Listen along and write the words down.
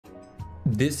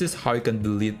this is how you can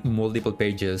delete multiple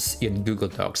pages in Google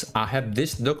Docs. I have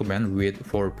this document with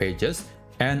 4 pages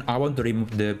and I want to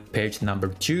remove the page number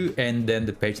 2 and then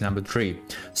the page number 3.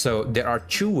 So there are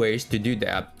 2 ways to do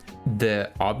that: the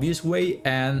obvious way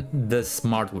and the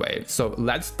smart way. So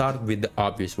let's start with the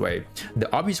obvious way.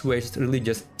 The obvious way is really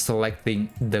just selecting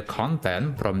the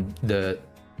content from the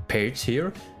page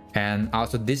here, and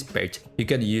also this page. You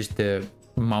can use the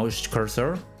mouse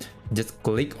cursor, just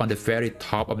click on the very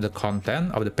top of the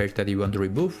content of the page that you want to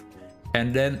remove,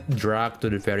 and then drag to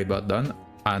the very bottom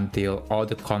until all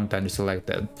the content is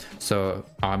selected. So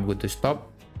I'm going to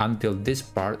stop until this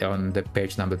part on the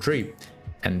page number 3.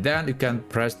 And then you can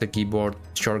press the keyboard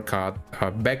shortcut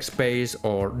backspace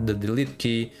or the delete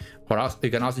key, or else you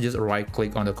can also just right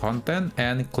click on the content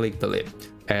and click delete,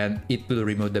 and it will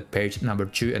remove the page number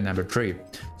 2 and number 3.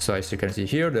 So as you can see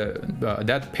here,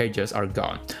 that pages are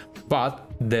gone.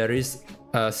 But there is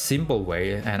a simple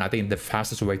way, and I think the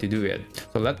fastest way to do it.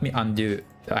 So let me undo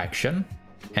the action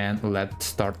and let's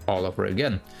start all over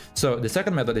again. So the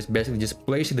second method is basically just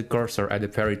placing the cursor at the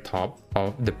very top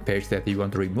of the page that you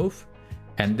want to remove,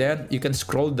 and then you can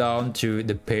scroll down to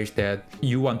the page that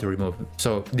you want to remove.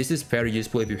 So this is very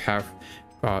useful if you have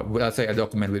let's say a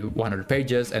document with 100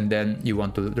 pages and then you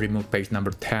want to remove page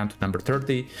number 10 to number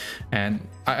 30, and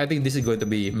I think this is going to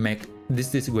make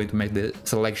the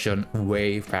selection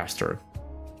way faster.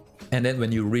 And then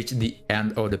when you reach the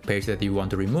end of the page that you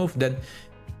want to remove, then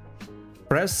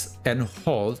press and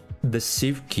hold the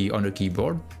shift key on the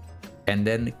keyboard and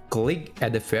then click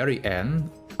at the very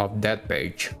end of that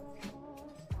page.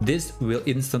 This will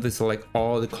instantly select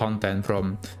all the content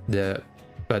from the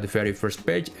very first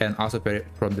page and also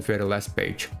from the very last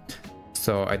page.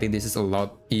 So I think this is a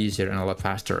lot easier and a lot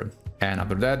faster. And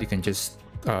after that, you can just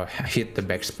hit the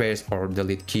backspace or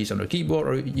delete keys on the keyboard,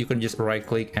 or you can just right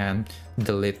click and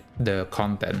delete the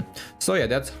content. So yeah,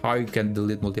 that's how you can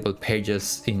delete multiple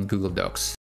pages in Google Docs.